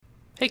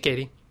Hey,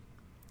 Katie.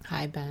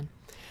 Hi, Ben.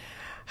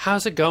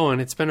 How's it going?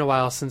 It's been a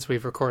while since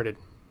we've recorded.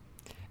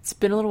 It's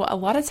been a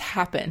lot has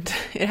happened.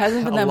 It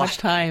hasn't been that much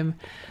time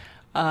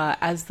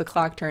as the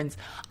clock turns.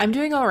 I'm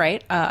doing all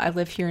right. I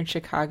live here in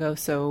Chicago,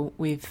 so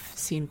we've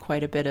seen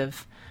quite a bit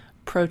of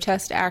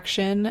protest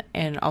action,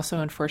 and also,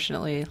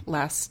 unfortunately,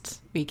 last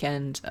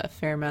weekend, a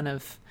fair amount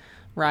of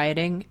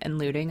rioting and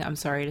looting, I'm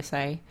sorry to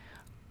say.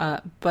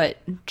 But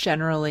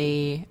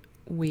generally,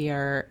 we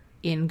are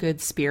in good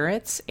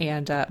spirits,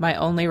 and my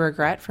only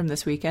regret from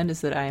this weekend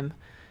is that I'm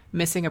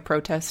missing a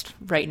protest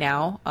right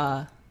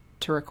now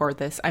to record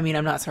this. I mean,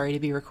 I'm not sorry to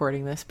be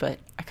recording this, but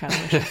I kind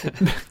of wish I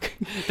could.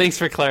 Thanks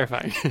for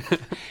clarifying.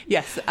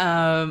 Yes.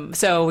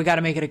 So we got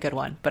to make it a good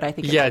one, but I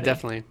think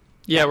definitely.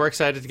 Yeah, we're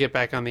excited to get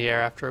back on the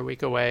air after a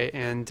week away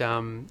and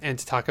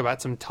to talk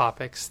about some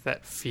topics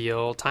that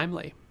feel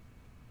timely.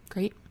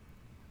 Great.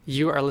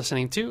 You are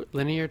listening to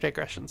Linear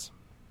Digressions.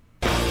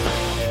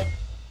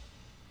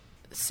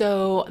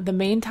 So the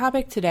main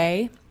topic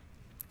today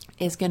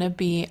is going to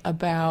be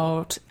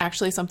about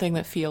actually something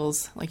that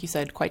feels, like you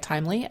said, quite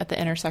timely at the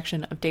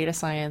intersection of data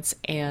science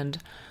and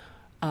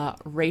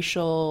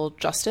racial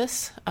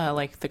justice,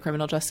 like the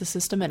criminal justice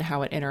system and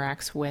how it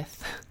interacts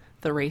with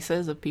the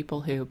races of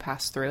people who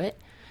pass through it.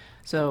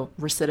 So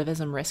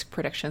recidivism risk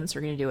predictions,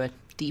 we're going to do a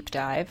deep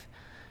dive.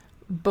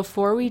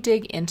 Before we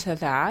dig into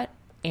that,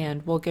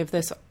 and we'll give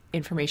this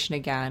information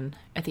again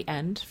at the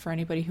end for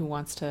anybody who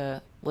wants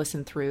to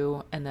listen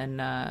through and then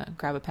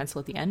grab a pencil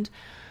at the end.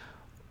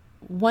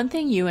 One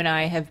thing you and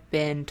I have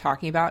been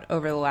talking about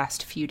over the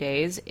last few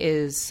days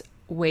is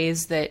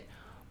ways that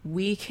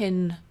we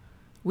can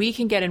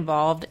get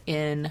involved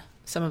in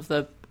some of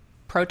the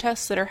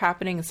protests that are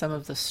happening and some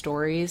of the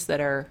stories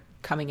that are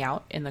coming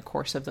out in the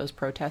course of those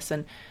protests.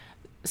 And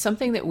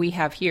something that we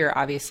have here,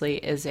 obviously,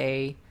 is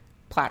a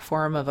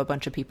platform of a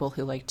bunch of people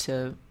who like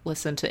to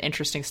listen to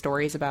interesting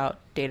stories about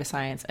data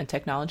science and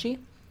technology.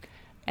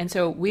 And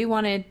so we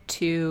wanted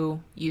to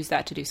use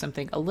that to do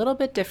something a little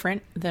bit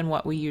different than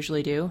what we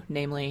usually do,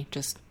 namely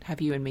just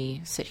have you and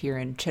me sit here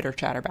and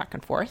chitter-chatter back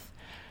and forth.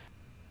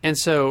 And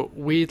so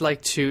we'd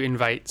like to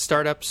invite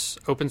startups,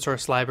 open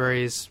source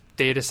libraries,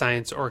 data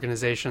science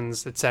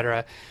organizations,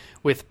 etc.,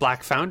 with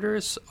Black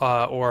founders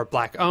or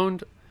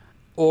Black-owned,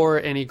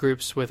 or any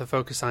groups with a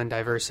focus on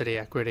diversity,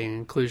 equity, and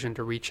inclusion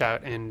to reach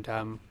out,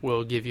 and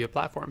we'll give you a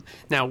platform.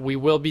 Now, we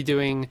will be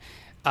doing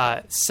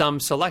some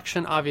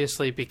selection,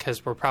 obviously,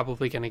 because we're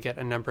probably going to get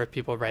a number of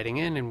people writing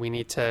in, and we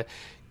need to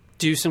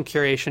do some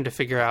curation to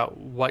figure out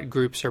what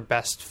groups are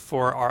best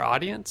for our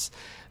audience.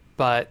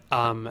 But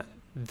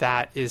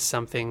that is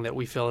something that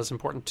we feel is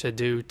important to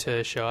do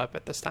to show up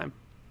at this time.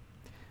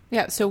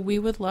 Yeah, so we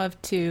would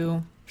love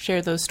to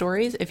share those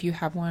stories if you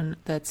have one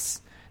that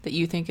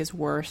you think is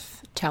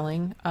worth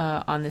telling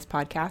on this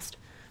podcast,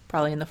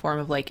 probably in the form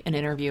of like an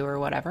interview or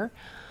whatever.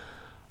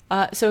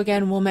 So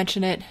again, we'll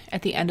mention it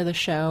at the end of the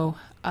show,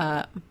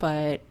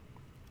 but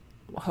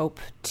hope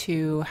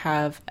to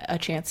have a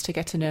chance to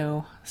get to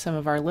know some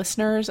of our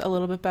listeners a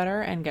little bit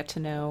better and get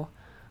to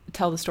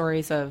tell the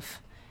stories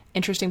of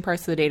interesting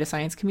parts of the data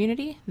science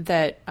community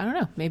that, I don't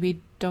know,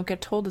 maybe don't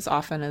get told as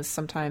often as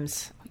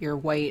sometimes your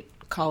white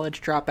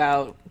college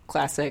dropout,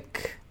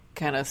 classic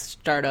kind of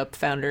startup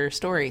founder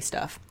story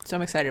stuff. So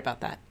I'm excited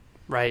about that.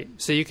 Right.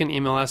 So you can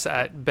email us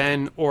at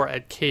Ben or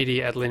at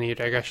Katie at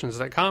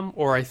lineardigressions.com,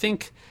 or I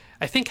think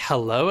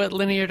hello at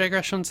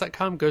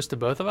lineardigressions.com goes to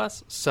both of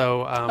us.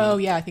 So oh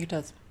yeah, I think it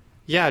does.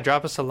 Yeah,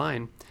 drop us a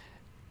line.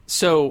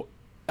 So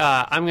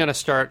I'm going to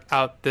start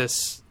out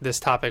this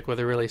topic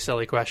with a really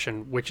silly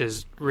question, which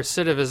is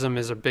recidivism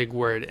is a big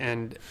word,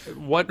 and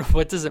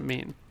what does it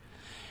mean?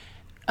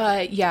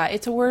 Yeah,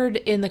 it's a word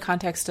in the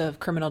context of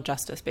criminal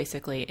justice,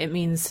 basically. It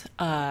means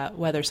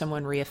whether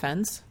someone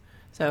reoffends.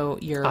 So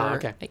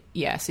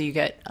so you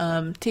get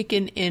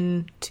taken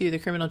into the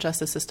criminal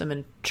justice system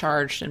and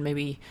charged, and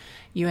maybe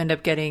you end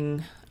up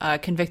getting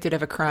convicted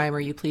of a crime or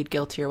you plead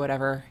guilty or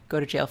whatever,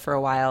 go to jail for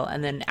a while,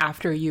 and then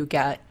after you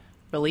get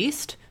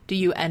released, do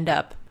you end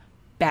up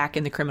back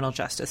in the criminal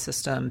justice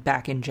system,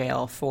 back in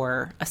jail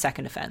for a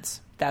second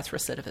offense? That's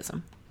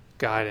recidivism.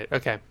 Got it.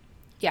 Okay.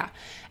 Yeah.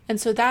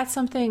 And so that's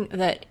something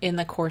that in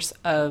the course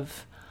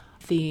of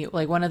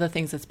one of the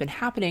things that's been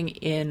happening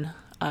in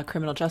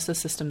criminal justice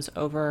systems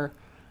over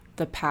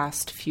the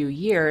past few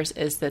years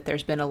is that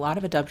there's been a lot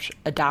of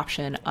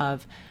adoption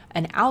of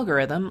an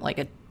algorithm, like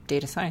a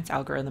data science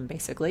algorithm,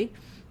 basically,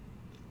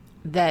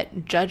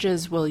 that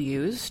judges will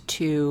use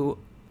to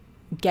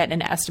get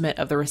an estimate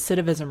of the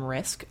recidivism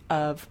risk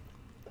of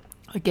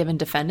a given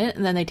defendant.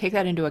 And then they take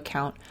that into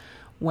account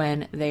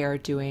when they are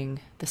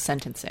doing the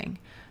sentencing.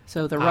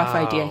 So the rough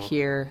idea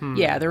here,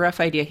 the rough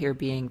idea here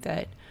being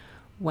that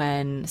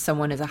when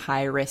someone is a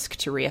high risk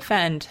to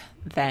reoffend,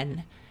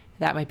 then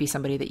that might be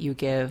somebody that you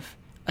give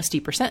a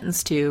steeper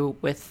sentence to,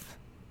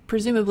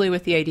 presumably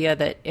with the idea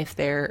that if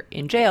they're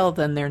in jail,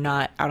 then they're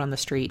not out on the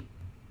street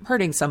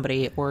hurting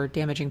somebody or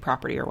damaging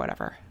property or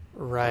whatever.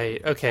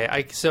 Right.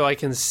 Okay. So I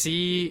can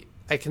see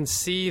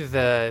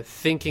the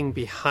thinking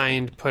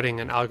behind putting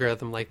an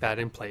algorithm like that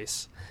in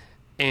place.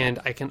 And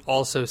I can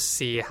also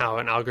see how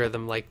an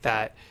algorithm like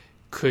that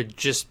could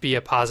just be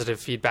a positive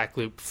feedback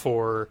loop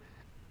for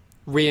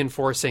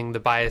reinforcing the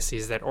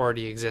biases that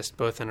already exist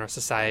both in our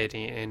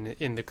society and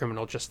in the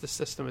criminal justice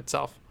system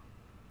itself.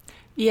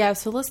 Yeah,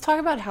 so let's talk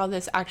about how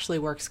this actually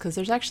works, because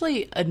there's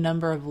actually a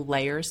number of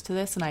layers to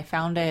this, and I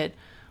found it,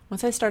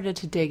 once I started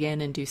to dig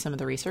in and do some of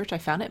the research, I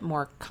found it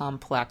more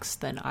complex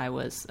than I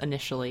was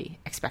initially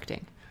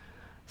expecting.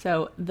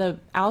 So the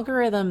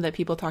algorithm that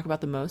people talk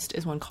about the most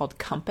is one called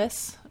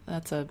COMPAS.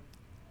 That's a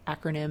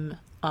acronym.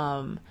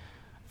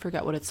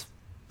 Forget what it's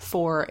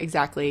for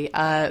exactly,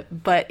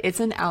 but it's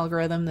an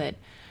algorithm that,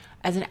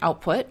 as an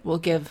output, will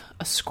give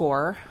a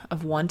score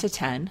of 1 to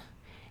 10,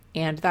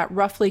 and that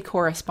roughly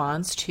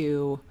corresponds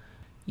to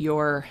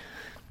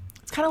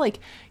it's kind of like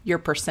your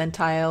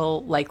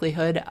percentile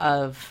likelihood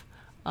of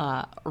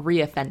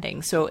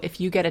reoffending. So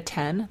if you get a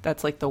 10,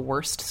 that's like the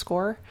worst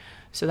score.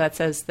 So that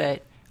says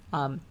that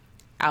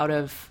out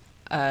of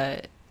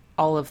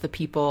all of the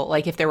people,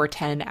 like if there were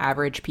 10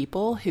 average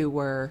people who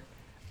were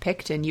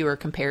picked and you were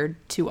compared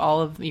to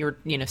all of your,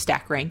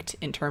 stack ranked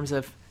in terms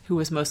of who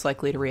was most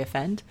likely to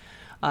reoffend,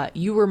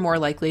 you were more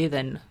likely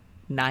than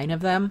 9 of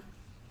them.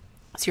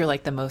 So you're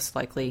like the most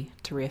likely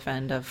to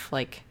reoffend of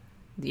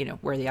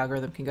where the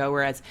algorithm can go.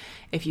 Whereas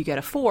if you get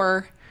a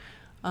 4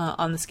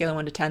 on the scale of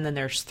 1 to 10, then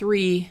there's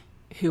 3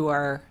 who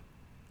are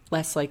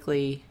less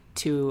likely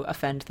to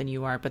offend than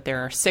you are, but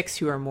there are 6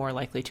 who are more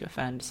likely to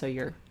offend. So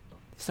you're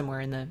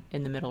somewhere in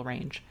the middle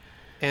range.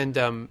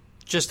 And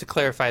just to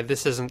clarify,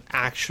 this isn't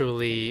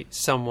actually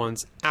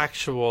someone's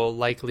actual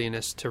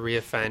likeliness to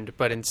reoffend,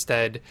 but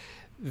instead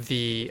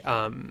the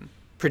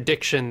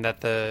prediction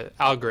that the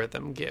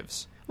algorithm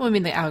gives. Well, I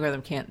mean, the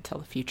algorithm can't tell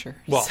the future.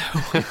 Well,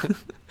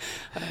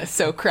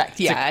 so correct.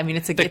 Yeah,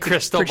 it's a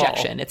crystal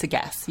projection. ball. It's a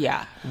guess.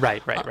 Yeah.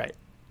 Right.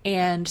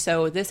 And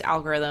so this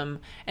algorithm,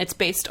 it's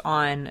based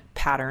on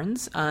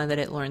patterns that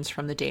it learns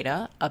from the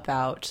data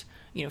about,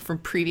 from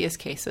previous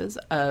cases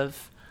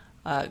of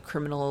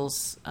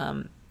criminals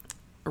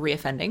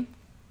reoffending.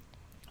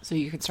 So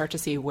you can start to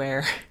see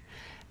where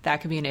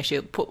that could be an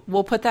issue.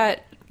 We'll put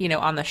that,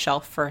 on the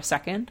shelf for a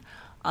second,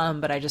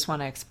 but I just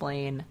want to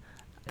explain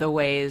the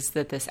ways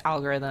that this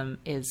algorithm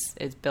is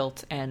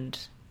built and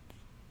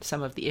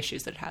some of the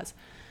issues that it has.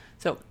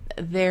 So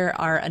there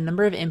are a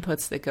number of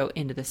inputs that go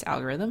into this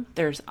algorithm.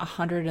 There's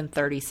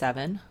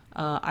 137.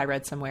 I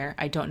read somewhere.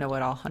 I don't know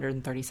what all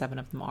 137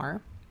 of them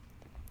are.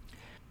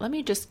 Let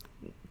me just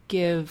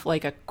give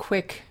a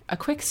quick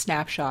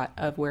snapshot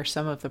of where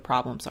some of the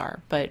problems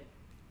are. But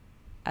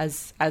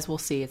as we'll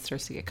see, it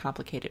starts to get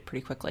complicated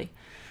pretty quickly.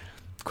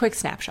 Quick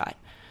snapshot.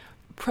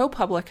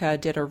 ProPublica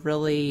did a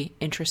really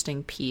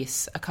interesting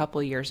piece a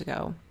couple years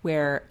ago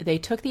where they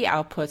took the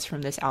outputs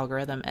from this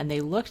algorithm and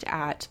they looked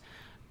at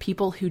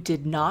people who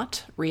did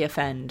not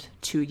reoffend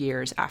 2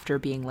 years after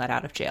being let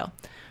out of jail.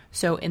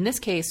 So in this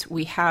case,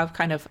 we have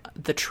kind of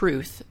the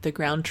truth, the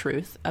ground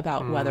truth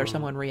about whether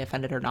someone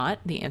reoffended or not.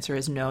 The answer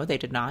is no, they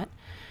did not.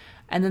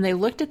 And then they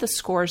looked at the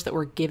scores that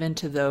were given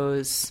to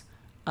those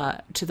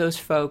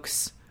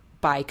folks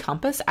by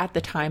COMPAS at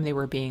the time they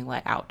were being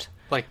let out.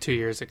 Like 2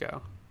 years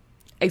ago.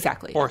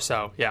 Exactly. Or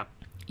so, yeah.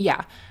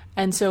 Yeah.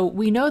 And so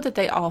we know that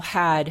they all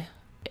had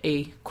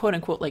a quote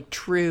unquote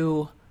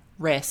true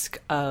risk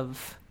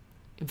of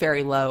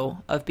very low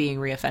of being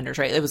reoffenders,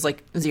 right? It was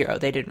 0.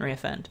 They didn't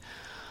reoffend.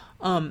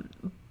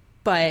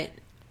 But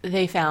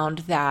they found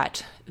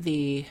that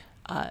the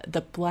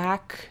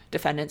black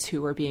defendants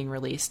who were being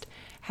released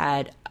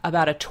had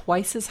about a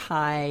twice as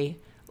high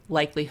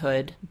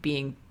likelihood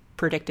being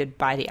predicted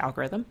by the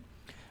algorithm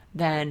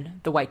than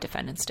the white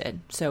defendants did.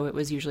 So it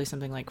was usually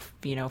something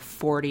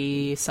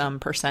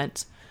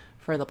 40%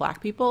 for the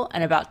black people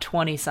and about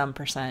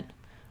 20%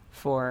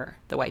 for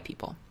the white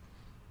people.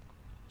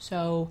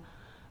 So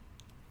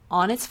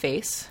on its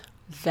face,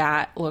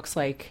 that looks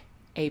like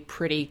a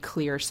pretty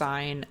clear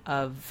sign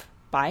of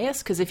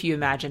bias, because if you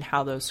imagine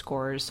how those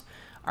scores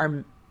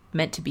are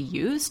meant to be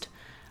used,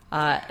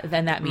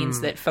 then that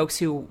means that folks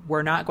who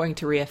were not going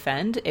to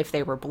reoffend, if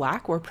they were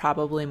black, were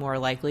probably more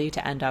likely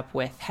to end up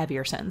with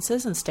heavier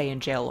sentences and stay in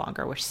jail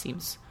longer, which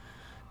seems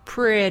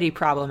pretty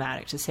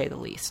problematic to say the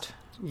least.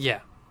 Yeah.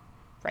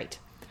 Right.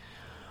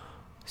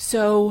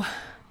 So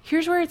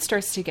here's where it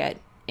starts to get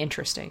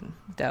interesting,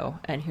 though,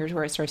 and here's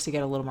where it starts to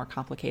get a little more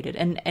complicated.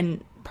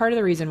 And part of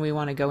the reason we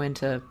want to go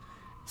into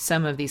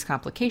some of these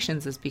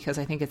complications is because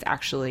I think it's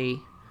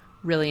actually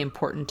really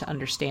important to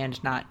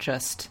understand not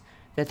just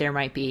that there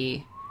might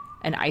be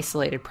an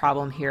isolated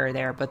problem here or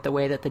there, but the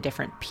way that the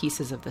different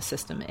pieces of the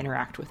system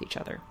interact with each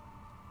other.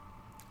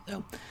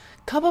 So,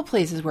 a couple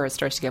places where it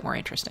starts to get more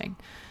interesting.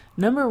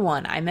 Number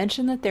one, I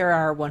mentioned that there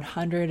are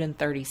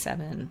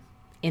 137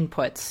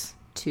 inputs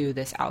to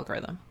this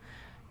algorithm.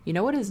 You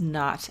know what is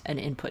not an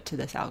input to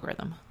this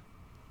algorithm?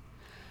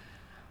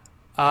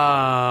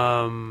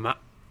 I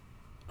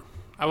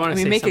want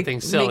to say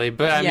something silly,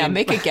 but I mean...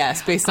 make a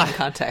guess based on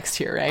context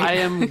here, right? I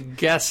am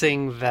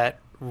guessing that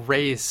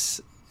race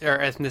or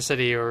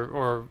ethnicity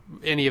or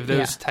any of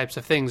those types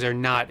of things are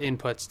not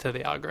inputs to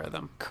the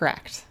algorithm.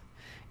 Correct.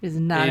 It is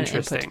not an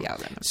input to the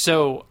algorithm.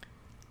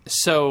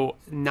 So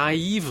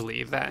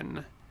naively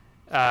then,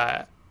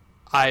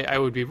 I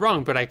would be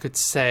wrong, but I could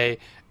say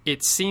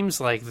it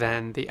seems like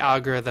then the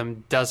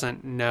algorithm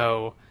doesn't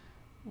know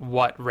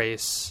what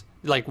race,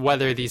 like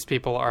whether these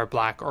people are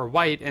black or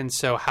white, and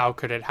so how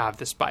could it have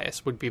this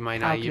bias would be my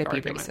naive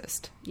argument. Be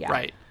racist? Yeah.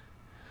 Right.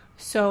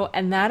 So,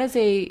 and that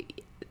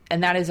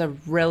is a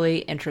really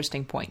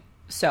interesting point.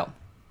 So,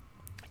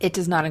 it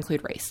does not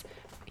include race.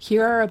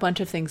 Here are a bunch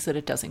of things that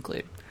it does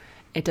include.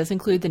 It does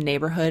include the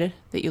neighborhood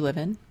that you live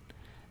in.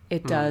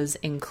 It does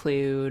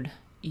include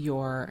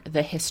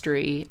the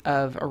history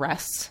of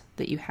arrests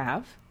that you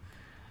have.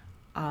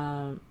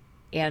 And,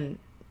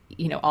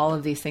 all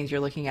of these things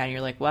you're looking at and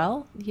you're like,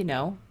 well,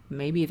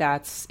 maybe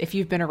that's, if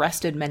you've been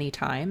arrested many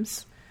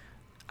times,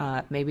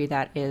 maybe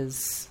that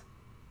is,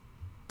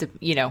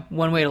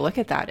 one way to look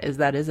at that is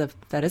that is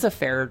a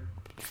fair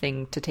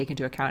thing to take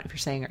into account if you're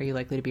saying, are you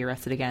likely to be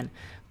arrested again?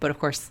 But of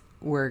course,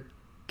 we're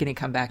going to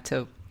come back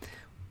to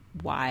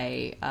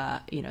why,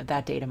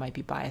 that data might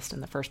be biased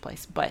in the first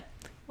place. But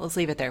let's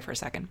leave it there for a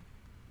second.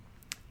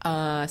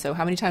 So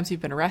how many times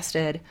you've been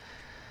arrested,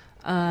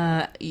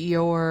 whether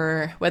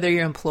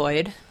you're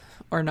employed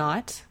or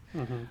not.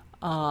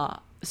 Mm-hmm.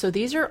 So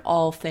these are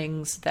all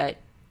things that,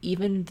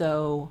 even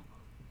though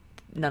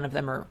none of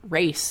them are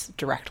race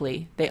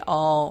directly, they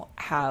all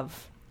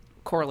have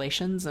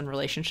correlations and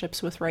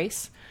relationships with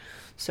race.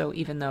 So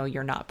even though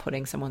you're not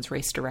putting someone's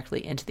race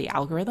directly into the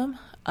algorithm,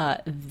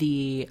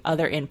 the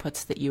other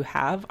inputs that you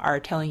have are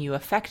telling you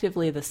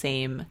effectively the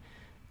same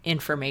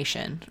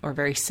information or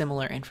very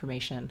similar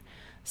information,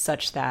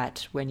 such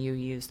that when you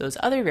use those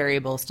other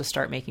variables to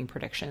start making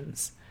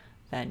predictions,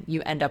 then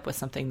you end up with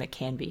something that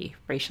can be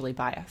racially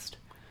biased.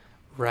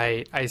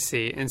 Right, I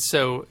see. And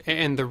so,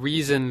 and the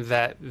reason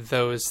that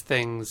those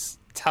things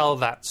tell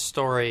that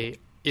story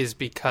is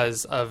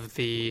because of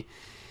the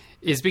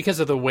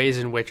ways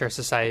in which our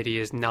society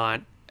is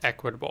not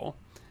equitable.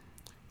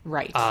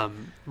 Right.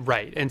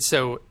 Right. And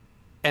so,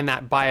 and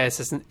that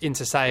bias in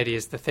society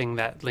is the thing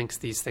that links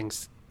these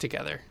things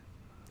together.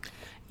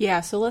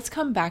 Yeah, so let's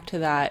come back to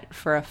that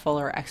for a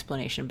fuller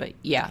explanation. But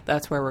yeah,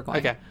 that's where we're going.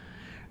 Okay.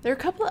 There are a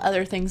couple of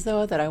other things,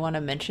 though, that I want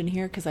to mention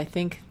here because I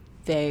think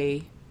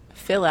they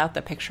fill out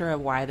the picture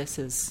of why this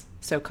is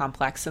so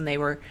complex. And they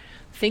were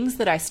things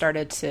that I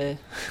started to,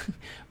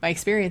 my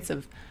experience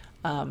of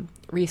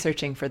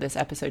researching for this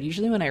episode.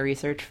 Usually when I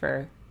research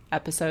for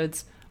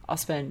episodes, I'll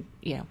spend,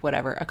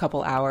 a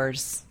couple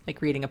hours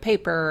like reading a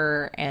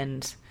paper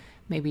and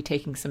maybe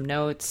taking some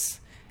notes.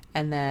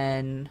 And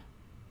then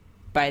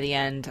by the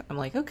end, I'm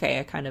like, okay,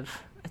 I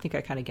think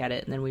I kind of get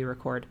it. And then we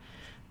record.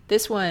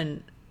 This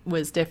one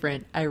was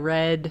different. I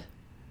read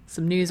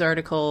some news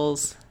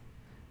articles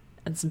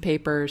and some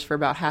papers for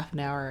about half an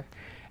hour.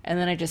 And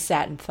then I just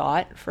sat and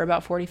thought for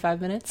about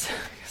 45 minutes.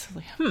 So I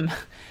was like,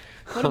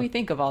 what do we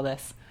think of all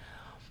this?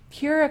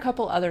 Here are a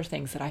couple other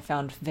things that I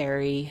found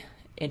very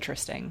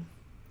interesting.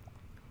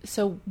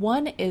 So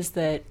one is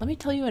that, let me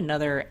tell you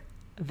another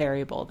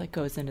variable that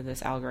goes into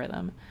this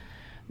algorithm.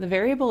 The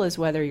variable is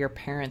whether your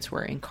parents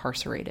were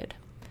incarcerated.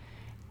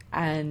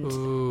 And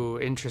ooh,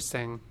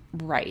 interesting.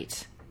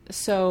 Right.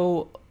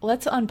 So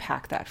let's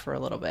unpack that for a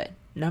little bit.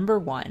 Number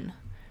one,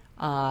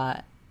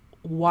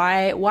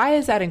 why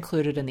is that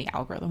included in the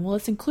algorithm? Well,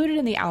 it's included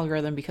in the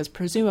algorithm because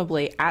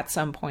presumably at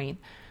some point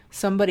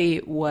somebody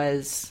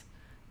was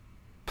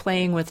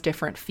playing with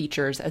different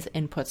features as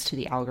inputs to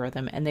the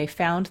algorithm, and they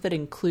found that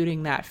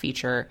including that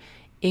feature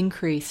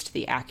increased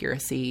the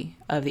accuracy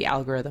of the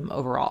algorithm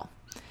overall.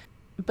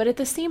 But at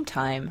the same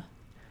time,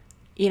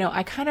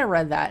 I kind of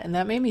read that and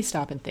that made me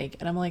stop and think.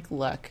 And I'm like,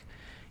 look,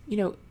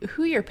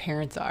 who your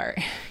parents are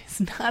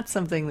is not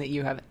something that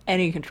you have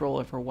any control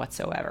over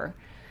whatsoever.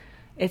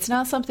 It's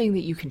not something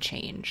that you can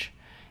change.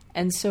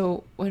 And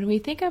so when we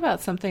think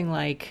about something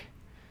like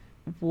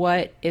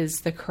what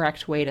is the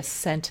correct way to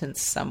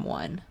sentence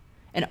someone,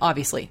 and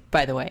obviously,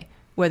 by the way,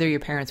 whether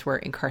your parents were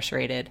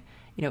incarcerated,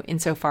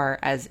 insofar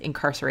as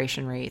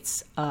incarceration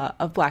rates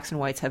of blacks and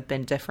whites have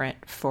been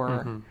different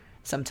for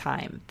some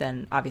time,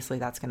 then obviously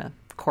that's going to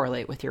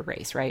correlate with your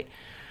race, right?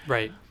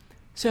 Right.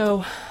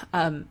 So,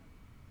 what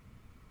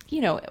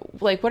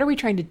are we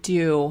trying to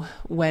do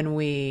when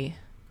we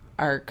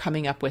are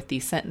coming up with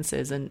these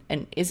sentences? And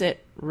is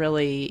it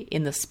really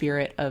in the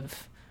spirit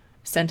of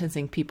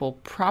sentencing people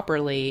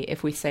properly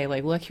if we say,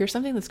 like, look, here's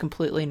something that's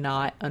completely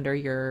not under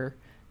your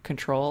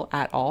control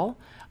at all,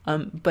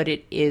 but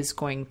it is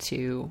going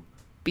to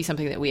be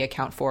something that we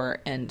account for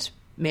and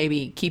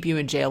maybe keep you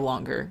in jail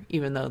longer,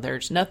 even though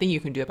there's nothing you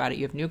can do about it.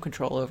 You have no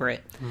control over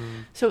it.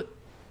 So,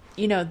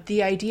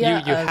 the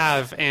idea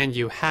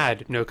you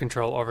had no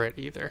control over it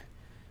either.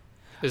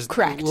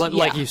 Correct.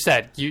 Like you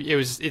said,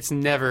 it's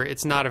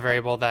not a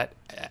variable that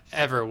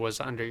ever was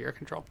under your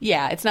control.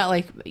 Yeah. It's not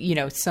like,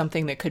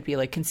 something that could be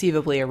like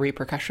conceivably a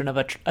repercussion of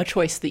a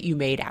choice that you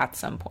made at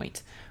some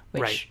point,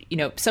 which,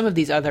 right. Some of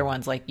these other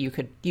ones, like you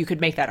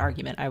could make that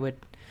argument. I would,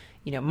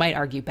 might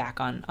argue back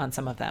on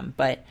some of them,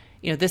 but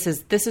this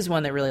is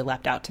one that really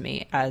leapt out to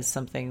me as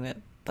something that,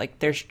 like,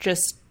 there's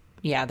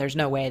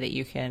no way that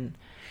you can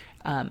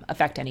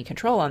affect any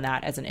control on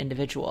that as an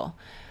individual.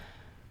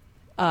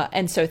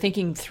 And so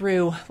thinking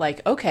through,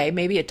 like, okay,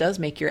 maybe it does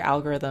make your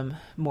algorithm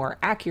more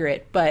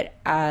accurate, but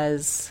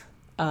as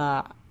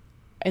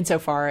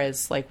insofar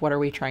as, like, what are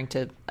we trying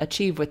to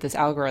achieve with this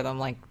algorithm?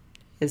 Like,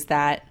 is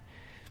that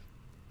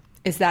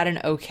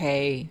an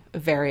okay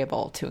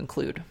variable to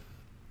include?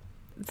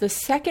 The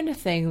second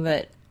thing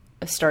that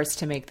starts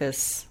to make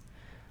this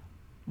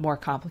more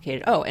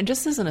complicated. Oh, and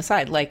just as an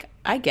aside, like,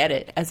 I get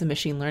it as a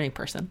machine learning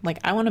person. Like,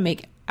 I want to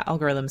make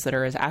algorithms that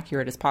are as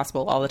accurate as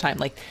possible all the time.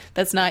 Like,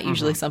 that's not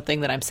usually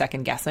something that I'm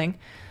second guessing.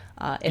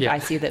 If I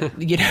see that,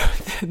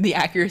 the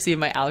accuracy of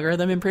my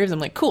algorithm improves, I'm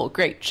like, cool,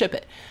 great, ship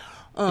it.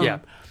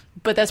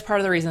 But that's part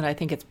of the reason I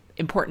think it's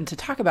important to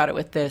talk about it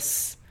with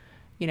this,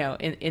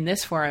 in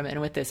this forum and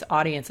with this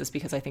audience, is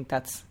because I think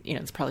that's,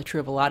 it's probably true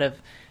of a lot of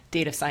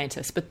data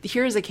scientists. But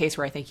here's a case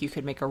where I think you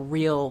could make a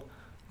real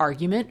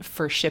argument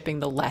for shipping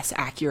the less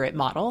accurate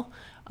model,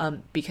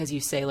 because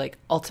you say, like,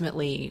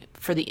 ultimately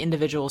for the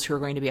individuals who are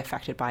going to be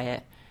affected by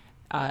it,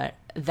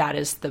 that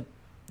is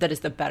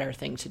the better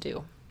thing to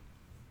do.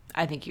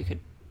 I think you could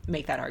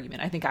make that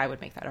argument. I think I would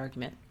make that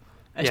argument,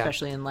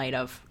 especially in light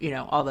of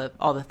all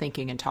the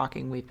thinking and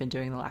talking we've been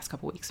doing the last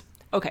couple weeks.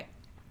 Okay,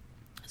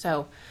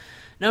 so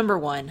number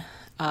one,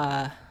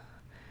 the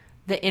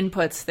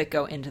inputs that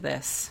go into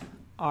this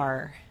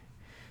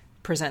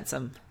present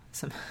some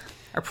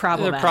are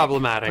problematic. They're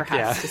problematic,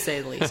 perhaps, to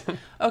say the least.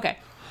 Okay.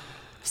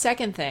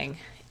 Second thing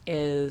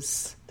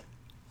is,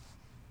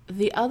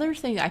 the other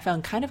thing I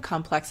found kind of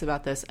complex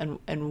about this,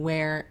 and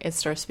where it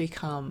starts to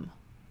become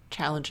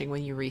challenging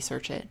when you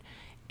research it,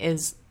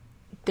 is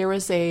there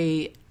was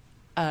a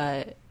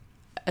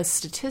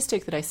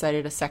statistic that I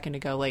cited a second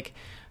ago, like,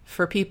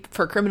 for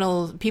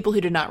people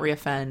who did not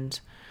reoffend,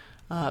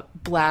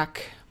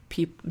 black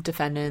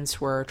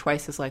defendants were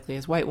twice as likely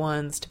as white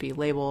ones to be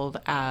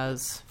labeled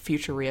as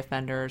future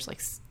reoffenders.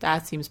 Like,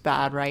 that seems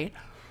bad, right?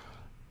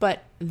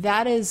 But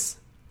that is,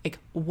 like,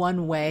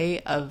 one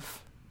way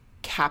of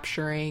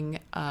capturing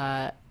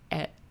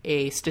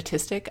a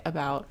statistic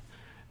about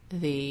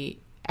the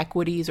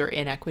equities or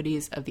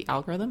inequities of the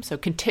algorithm. So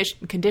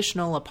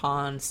conditional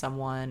upon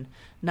someone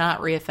not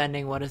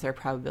reoffending, what is their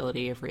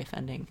probability of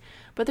reoffending?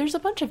 But there's a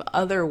bunch of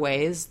other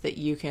ways that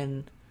you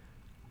can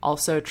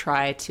also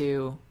try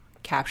to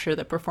capture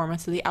the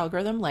performance of the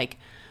algorithm, like,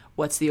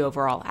 what's the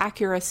overall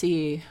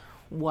accuracy,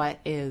 what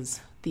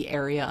is the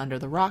area under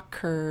the ROC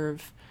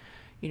curve,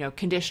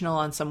 conditional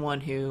on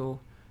someone who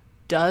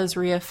does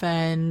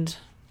reoffend,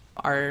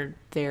 are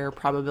their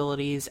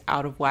probabilities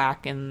out of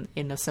whack in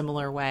a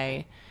similar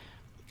way?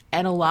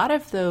 And a lot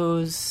of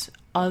those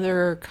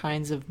other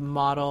kinds of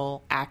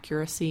model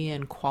accuracy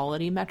and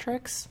quality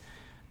metrics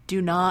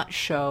do not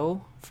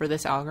show for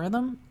this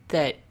algorithm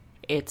that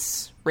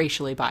it's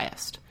racially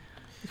biased.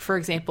 For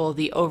example,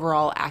 the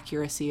overall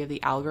accuracy of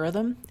the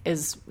algorithm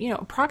is,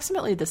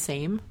 approximately the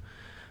same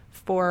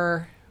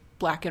for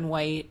black and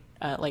white,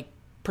 like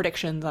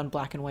predictions on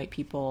black and white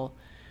people.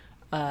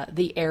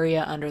 The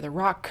area under the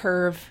ROC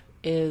curve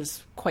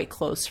is quite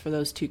close for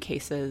those two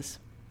cases.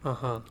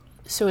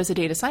 So as a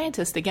data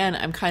scientist, again,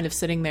 I'm kind of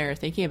sitting there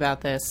thinking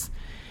about this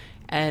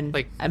and,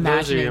 like, imagining,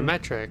 those are your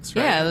metrics,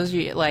 right? Yeah, those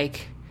are,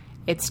 like,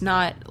 it's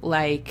not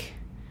like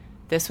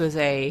this was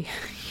a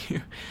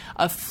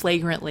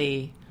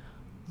flagrantly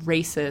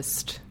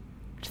racist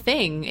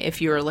thing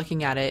if you were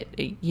looking at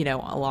it,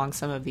 along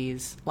some of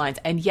these lines.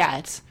 And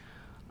yet,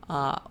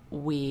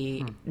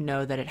 we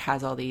know that it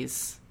has all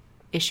these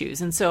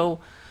issues. And so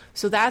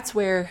that's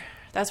where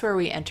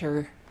we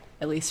enter,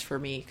 at least for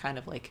me, kind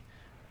of like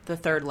the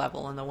third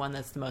level and the one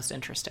that's the most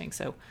interesting.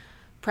 So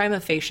prima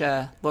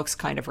facie looks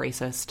kind of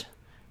racist.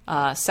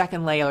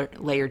 Second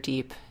layer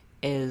deep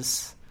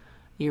is,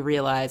 you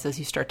realize as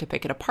you start to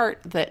pick it apart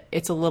that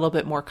it's a little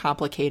bit more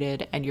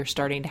complicated, and you're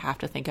starting to have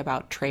to think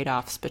about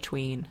trade-offs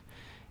between,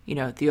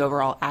 the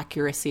overall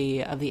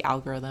accuracy of the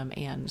algorithm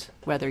and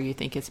whether you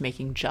think it's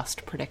making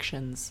just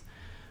predictions,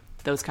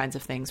 those kinds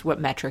of things.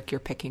 What metric you're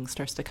picking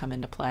starts to come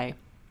into play.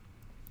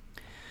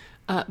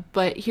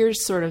 But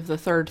here's sort of the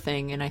third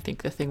thing, and I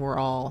think the thing we're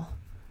all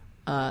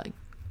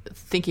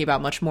thinking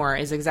about much more,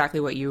 is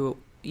exactly what you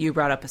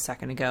brought up a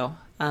second ago,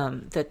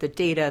 that the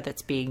data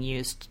that's being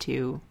used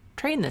to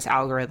train this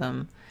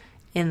algorithm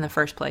in the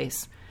first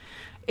place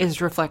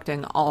is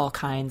reflecting all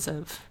kinds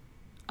of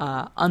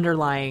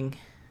underlying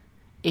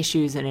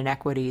issues and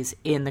inequities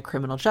in the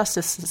criminal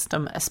justice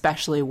system,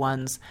 especially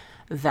ones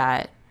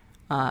that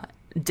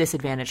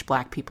disadvantage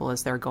black people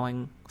as they're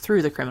going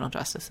through the criminal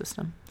justice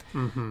system.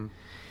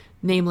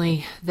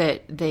 Namely,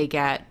 that they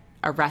get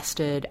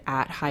arrested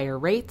at higher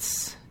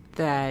rates,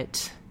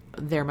 that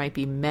there might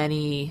be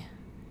many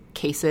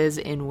cases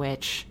in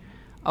which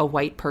a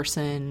white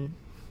person,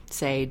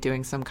 say,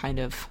 doing some kind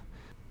of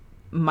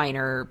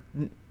minor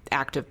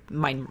act of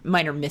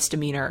minor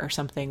misdemeanor or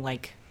something,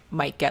 like,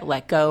 might get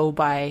let go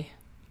by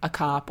a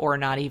cop or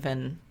not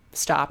even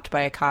stopped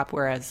by a cop,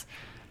 whereas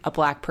a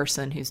black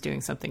person who's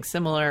doing something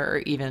similar or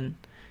even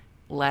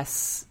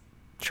less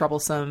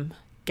troublesome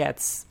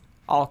gets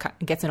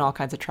gets in all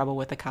kinds of trouble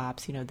with the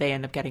cops. You know, they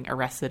end up getting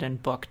arrested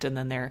and booked, and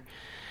then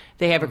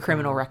they have a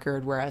criminal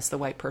record, whereas the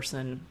white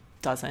person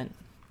doesn't.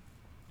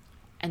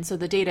 And so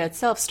the data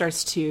itself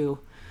starts to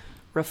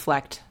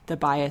reflect the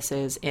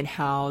biases in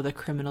how the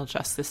criminal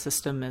justice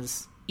system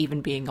is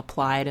even being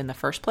applied in the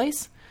first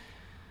place.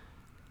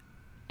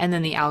 And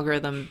then the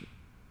algorithm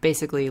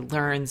basically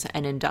learns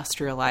and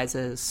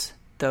industrializes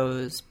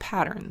those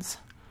patterns.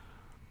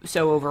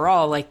 So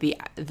overall, like the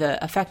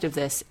effect of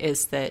this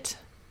is that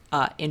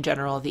in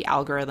general, the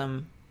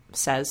algorithm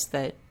says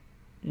that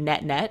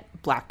net,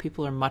 black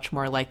people are much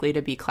more likely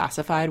to be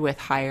classified with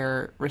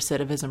higher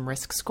recidivism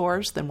risk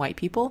scores than white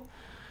people.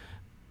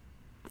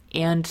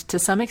 And to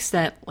some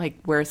extent, like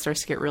where it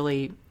starts to get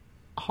really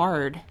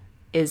hard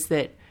is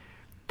that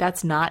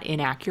that's not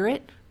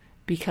inaccurate,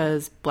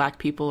 because black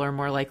people are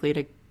more likely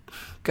to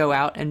go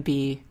out and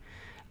be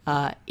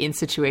in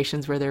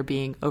situations where they're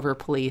being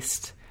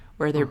over-policed,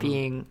 where they're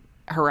being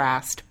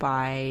harassed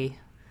by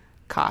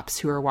cops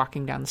who are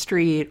walking down the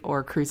street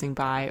or cruising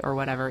by or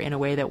whatever, in a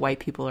way that white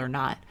people are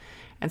not.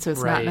 And so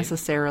it's not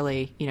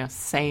necessarily,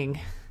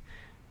 saying...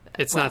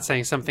 It's not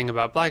saying something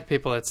about black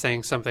people. It's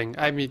saying something...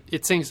 I mean,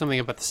 it's saying something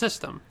about the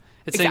system.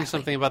 It's saying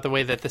something about the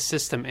way that the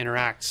system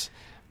interacts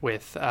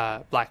with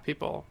black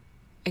people.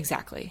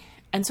 Exactly.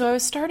 And so I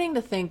was starting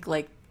to think,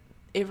 like,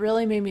 it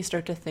really made me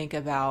start to think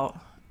about...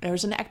 There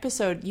was an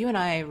episode, you and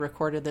I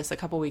recorded this a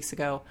couple weeks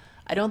ago.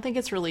 I don't think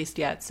it's released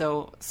yet,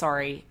 so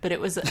sorry. But it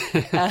was...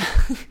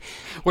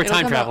 We're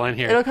time traveling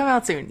here. It'll come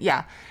out soon,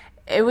 yeah.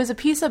 It was a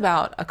piece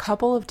about a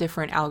couple of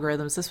different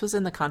algorithms. This was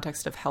in the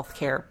context of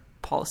healthcare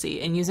policy,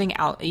 and using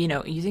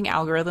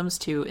algorithms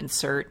to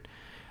insert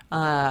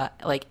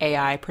like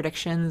AI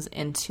predictions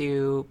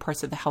into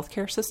parts of the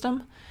healthcare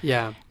system.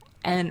 Yeah.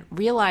 And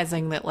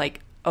realizing that,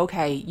 like,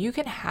 okay, you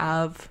can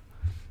have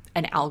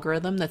an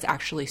algorithm that's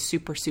actually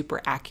super,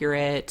 super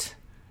accurate,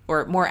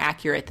 or more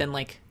accurate than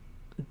like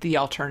the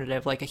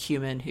alternative, like a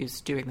human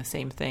who's doing the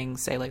same thing,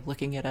 say like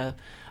looking at a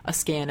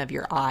scan of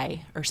your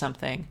eye or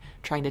something,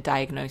 trying to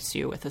diagnose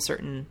you with a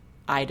certain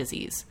eye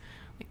disease.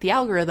 Like, the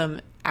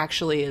algorithm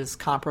actually is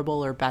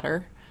comparable or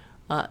better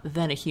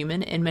than a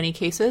human in many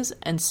cases.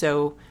 And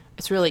so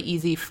it's really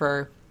easy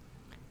for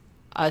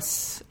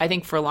us, I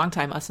think for a long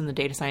time, us in the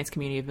data science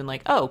community have been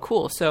like, oh,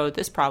 cool, so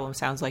this problem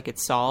sounds like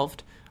it's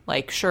solved.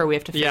 Like, sure, we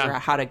have to figure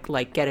out how to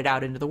like get it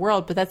out into the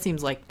world, but that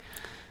seems like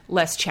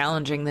less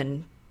challenging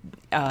than,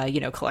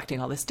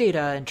 collecting all this data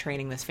and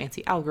training this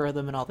fancy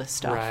algorithm and all this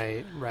stuff.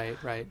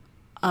 Right.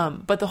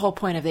 But the whole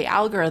point of the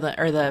algorithm,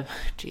 or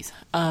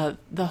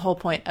the whole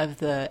point of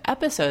the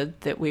episode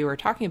that we were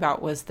talking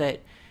about was that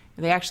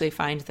they actually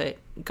find that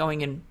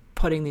going and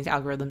putting these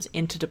algorithms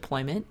into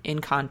deployment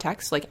in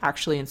context, like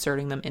actually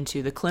inserting them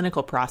into the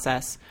clinical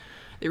process,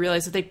 they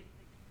realize that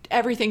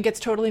everything gets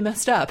totally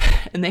messed up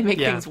and they make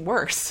things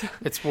worse.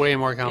 It's way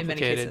more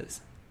complicated. In many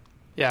cases.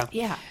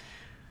 Yeah.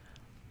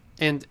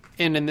 And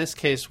in this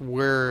case,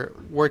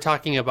 we're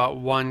talking about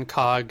one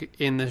cog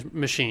in the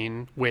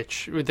machine,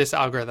 this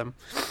algorithm,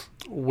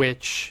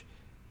 which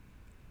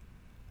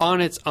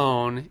on its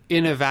own,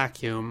 in a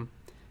vacuum,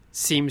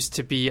 seems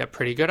to be a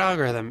pretty good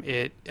algorithm.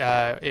 It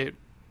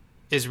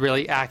is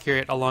really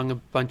accurate along a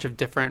bunch of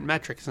different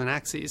metrics and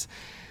axes.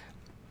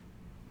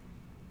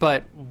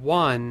 But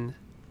one,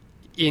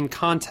 in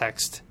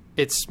context,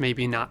 it's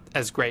maybe not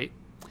as great.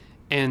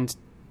 And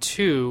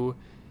two,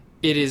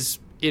 it is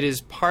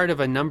part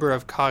of a number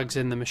of cogs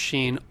in the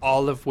machine,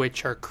 all of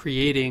which are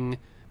creating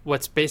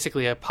what's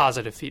basically a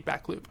positive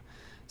feedback loop.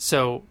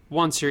 So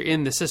once you're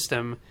in the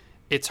system,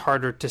 it's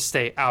harder to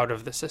stay out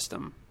of the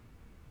system.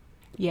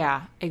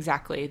 Yeah,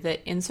 exactly. That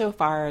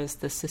insofar as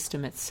the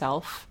system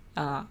itself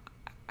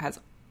has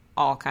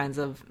all kinds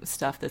of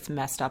stuff that's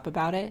messed up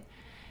about it,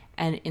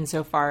 and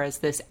insofar as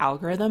this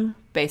algorithm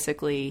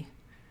basically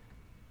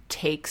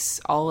takes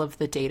all of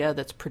the data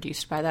that's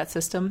produced by that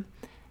system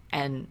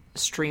and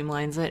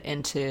streamlines it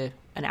into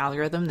an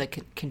algorithm that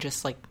can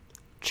just like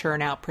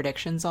churn out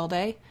predictions all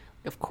day.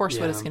 Of course,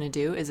 what it's going to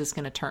do is it's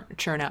going to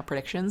churn out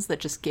predictions that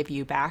just give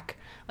you back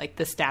like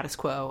the status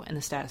quo and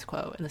the status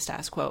quo and the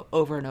status quo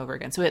over and over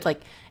again. So it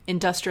like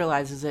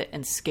industrializes it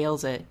and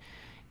scales it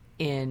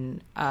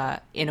in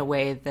a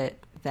way that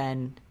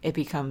then it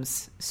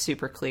becomes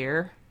super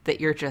clear that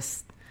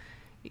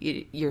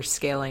you're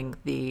scaling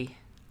the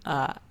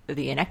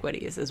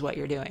inequities is what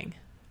you're doing.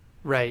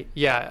 Right.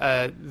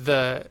 Yeah.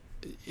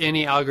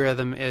 Any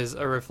algorithm is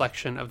a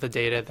reflection of the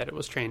data that it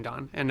was trained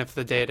on. And if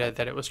the data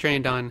that it was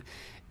trained on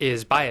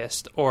is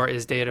biased, or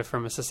is data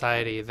from a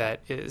society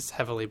that is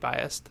heavily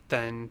biased,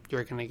 then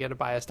you're going to get a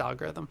biased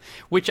algorithm,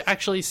 which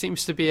actually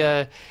seems to be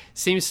a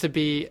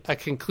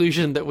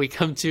conclusion that we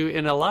come to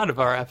in a lot of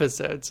our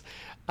episodes,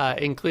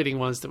 including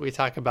ones that we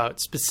talk about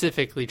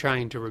specifically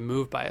trying to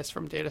remove bias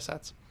from data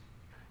sets.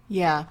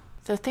 Yeah.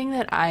 The thing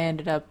that I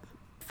ended up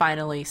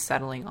finally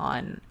settling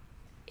on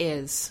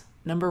is,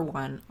 number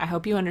one, I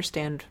hope you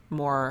understand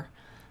more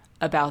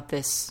about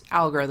this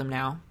algorithm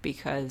now,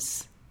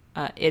 because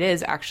it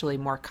is actually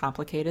more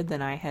complicated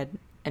than I had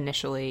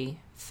initially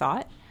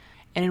thought,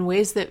 and in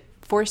ways that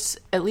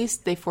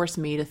they force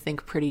me to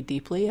think pretty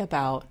deeply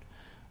about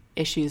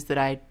issues that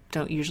I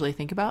don't usually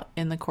think about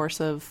in the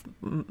course of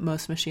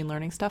most machine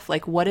learning stuff.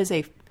 Like, what is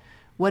a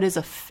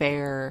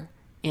fair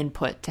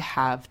input to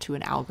have to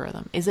an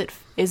algorithm? Is it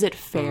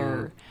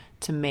fair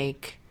to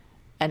make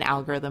an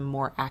algorithm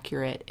more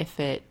accurate if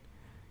it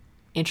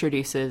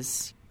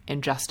introduces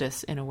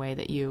injustice in a way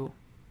that you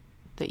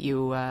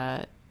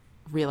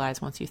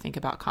realize once you think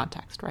about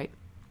context, right?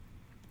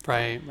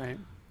 Right.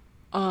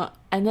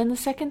 And then the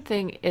second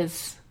thing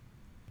is,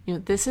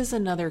 this is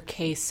another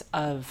case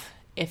of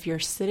if you're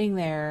sitting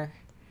there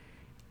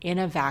in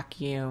a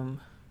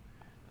vacuum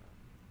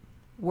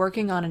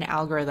working on an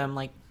algorithm,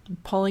 like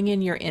pulling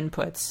in your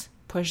inputs,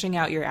 pushing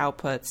out your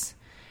outputs,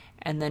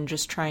 and then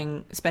just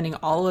spending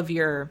all of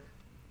your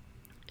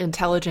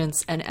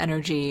intelligence and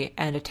energy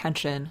and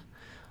attention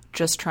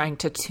just trying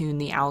to tune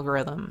the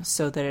algorithm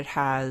so that it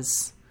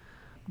has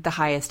the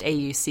highest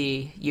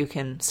AUC you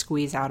can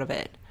squeeze out of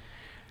it.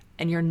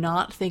 And you're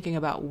not thinking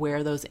about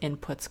where those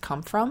inputs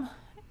come from,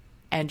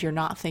 and you're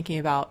not thinking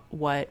about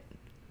what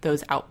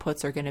those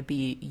outputs are going to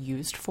be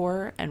used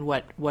for and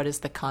what is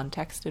the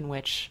context in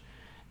which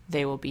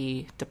they will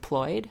be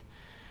deployed,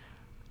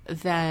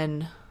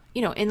 then,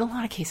 in a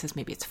lot of cases,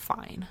 maybe it's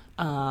fine.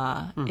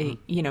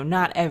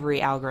 Not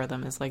every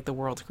algorithm is like the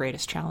world's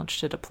greatest challenge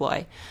to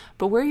deploy.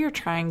 But where you're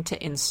trying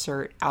to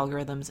insert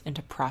algorithms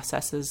into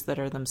processes that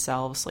are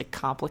themselves like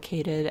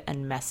complicated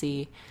and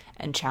messy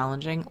and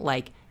challenging,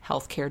 like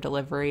healthcare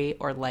delivery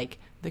or like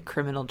the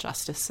criminal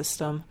justice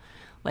system,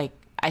 like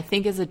I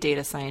think as a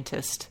data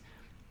scientist,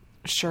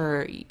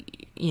 sure,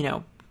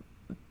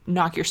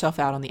 knock yourself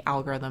out on the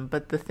algorithm,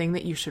 but the thing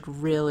that you should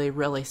really,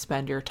 really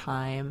spend your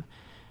time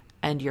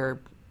and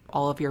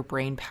all of your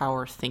brain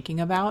power thinking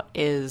about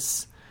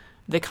is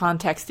the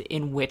context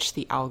in which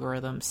the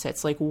algorithm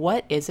sits. Like,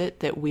 what is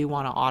it that we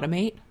want to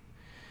automate?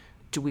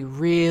 Do we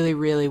really,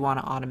 really want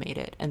to automate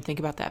it? And think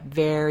about that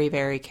very,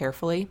 very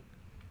carefully,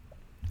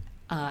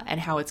 and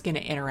how it's going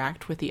to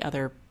interact with the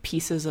other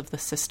pieces of the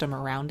system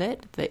around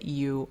it that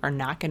you are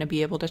not going to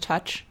be able to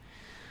touch.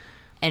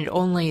 And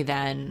only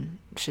then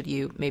should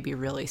you maybe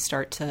really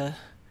start to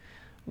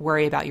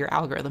worry about your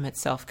algorithm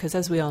itself. Because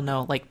as we all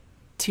know, like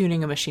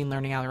tuning a machine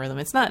learning algorithm,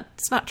 it's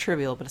not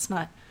trivial, but it's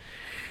not,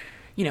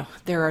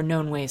 there are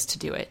known ways to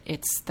do it.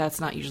 That's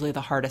not usually the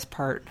hardest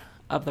part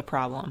of the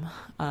problem.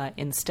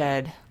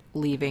 Instead,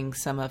 leaving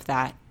some of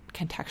that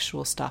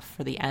contextual stuff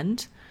for the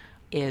end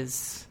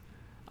is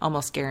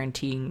almost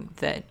guaranteeing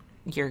that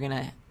you're going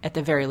to, at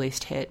the very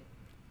least, hit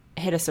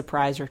a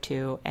surprise or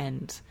two.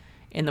 And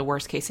in the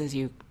worst cases,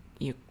 you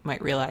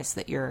might realize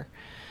that you're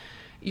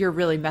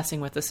really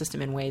messing with the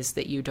system in ways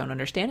that you don't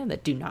understand and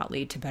that do not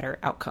lead to better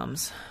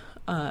outcomes.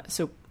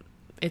 So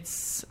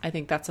I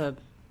think that's a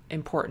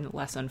important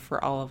lesson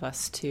for all of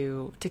us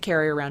to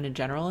carry around in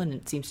general, and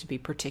it seems to be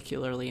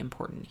particularly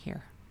important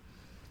here.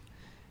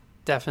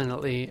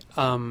 Definitely.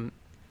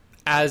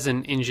 As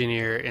an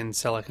engineer in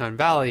Silicon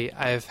Valley,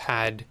 I've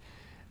had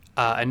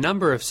a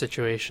number of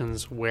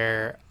situations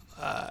where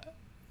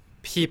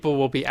people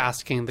will be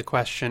asking the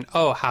question,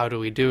 oh, how do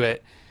we do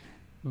it?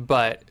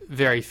 But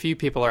very few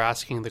people are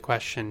asking the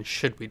question,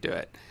 should we do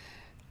it?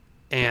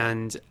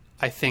 And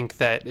I think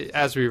that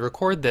as we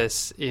record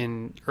this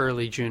in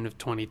early June of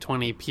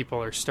 2020,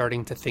 people are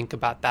starting to think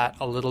about that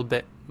a little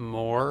bit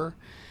more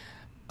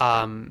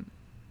in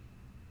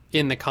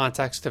the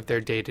context of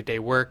their day-to-day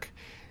work,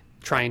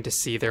 trying to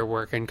see their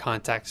work in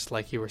context,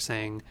 like you were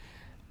saying.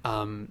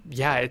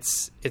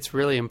 It's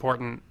really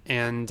important.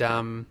 And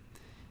none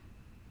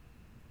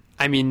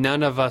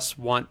of us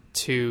want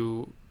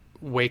to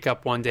wake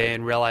up one day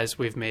and realize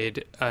we've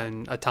made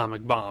an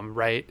atomic bomb,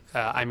 right?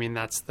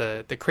 That's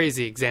the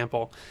crazy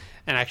example.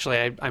 And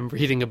actually, I'm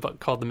reading a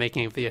book called The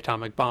Making of the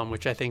Atomic Bomb,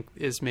 which I think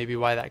is maybe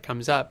why that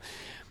comes up.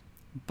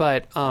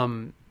 But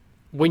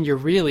when you're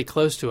really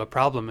close to a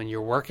problem and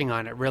you're working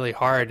on it really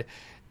hard,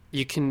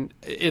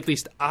 at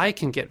least I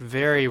can get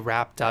very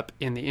wrapped up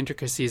in the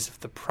intricacies of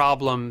the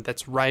problem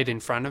that's right in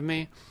front of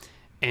me.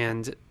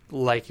 And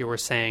like you were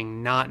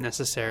saying, not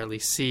necessarily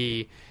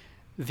see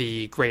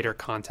the greater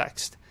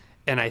context.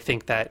 And I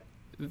think that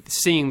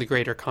seeing the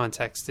greater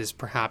context is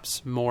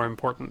perhaps more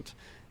important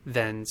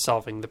than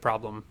solving the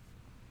problem.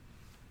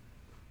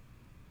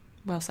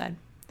 Well said.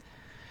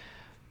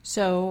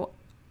 So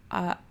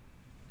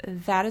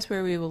that is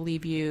where we will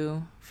leave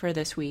you for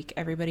this week.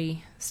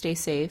 Everybody stay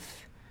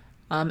safe.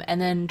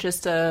 And then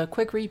just a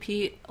quick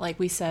repeat, like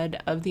we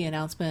said, of the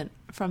announcement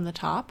from the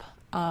top.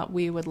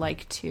 We would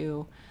like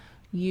to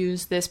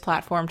use this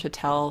platform to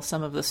tell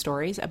some of the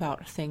stories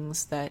about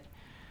things that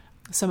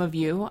some of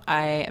you,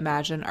 I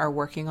imagine, are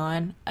working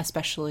on,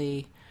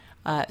 especially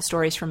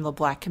stories from the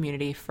Black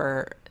community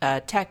for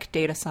tech,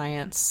 data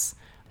science,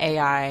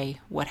 AI,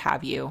 what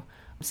have you,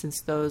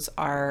 since those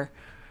are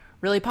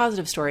really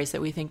positive stories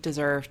that we think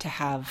deserve to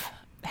have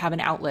an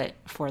outlet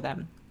for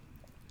them.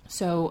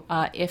 So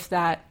if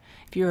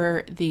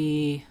you're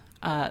the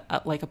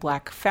like a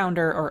Black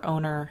founder or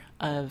owner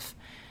of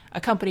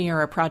a company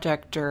or a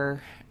project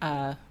or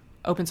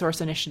open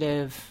source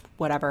initiative,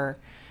 whatever,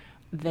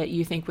 that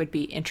you think would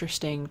be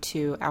interesting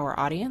to our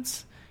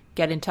audience,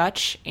 get in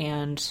touch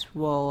and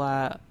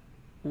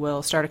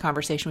we'll start a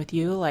conversation with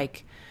you,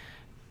 like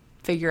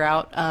figure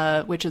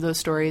out which of those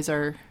stories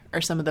are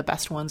some of the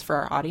best ones for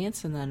our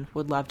audience, and then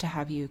would love to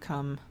have you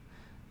come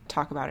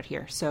talk about it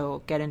here.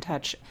 So get in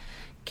touch.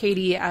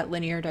 Katie at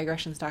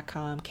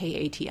lineardigressions.com,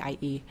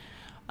 Katie,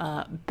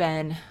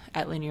 Ben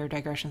at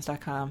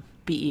lineardigressions.com,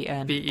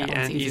 Ben.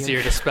 Ben,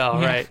 easier to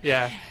spell, yeah. Right?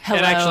 Yeah. Hello.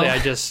 And actually, I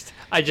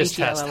just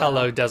test.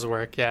 Hello does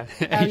work. Yeah.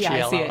 Oh, yeah,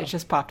 I see it. It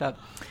just popped up.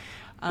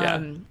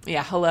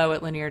 Hello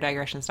at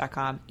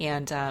lineardigressions.com.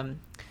 And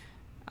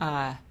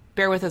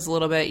bear with us a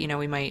little bit. You know,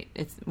 we might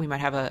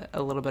have a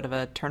little bit of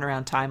a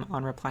turnaround time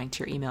on replying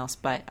to your emails,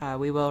 but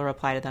we will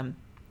reply to them.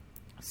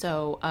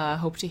 So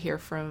hope to hear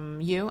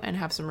from you and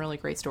have some really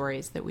great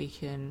stories that we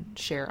can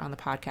share on the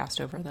podcast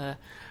over the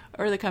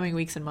coming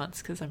weeks and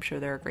months, because I'm sure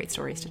there are great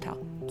stories to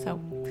tell. So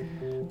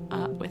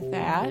with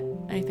that,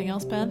 anything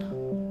else, Ben?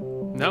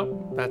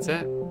 Nope, that's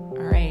it. All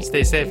right.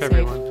 Stay safe,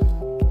 everyone.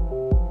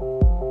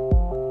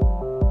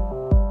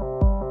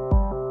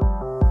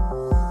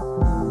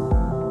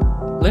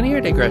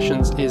 Linear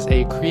Digressions is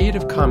a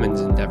Creative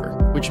Commons endeavor,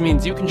 which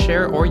means you can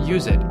share or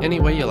use it any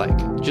way you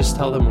like. Just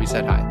tell them we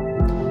said hi.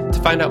 To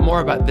find out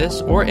more about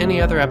this or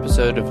any other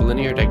episode of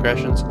Linear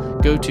Digressions,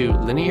 go to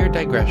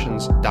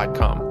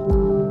lineardigressions.com.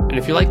 And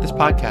if you like this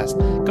podcast,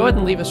 go ahead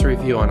and leave us a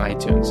review on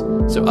iTunes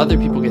so other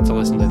people get to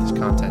listen to this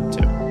content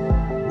too.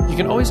 You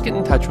can always get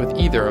in touch with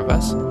either of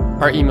us.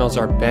 Our emails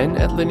are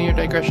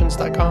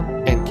ben@lineardigressions.com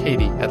and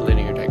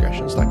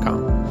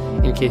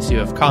katie@lineardigressions.com in case you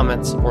have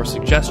comments or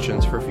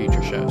suggestions for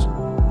future shows.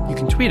 You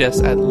can tweet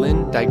us at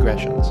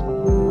lindigressions.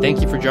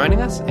 Thank you for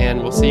joining us,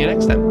 and we'll see you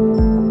next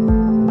time.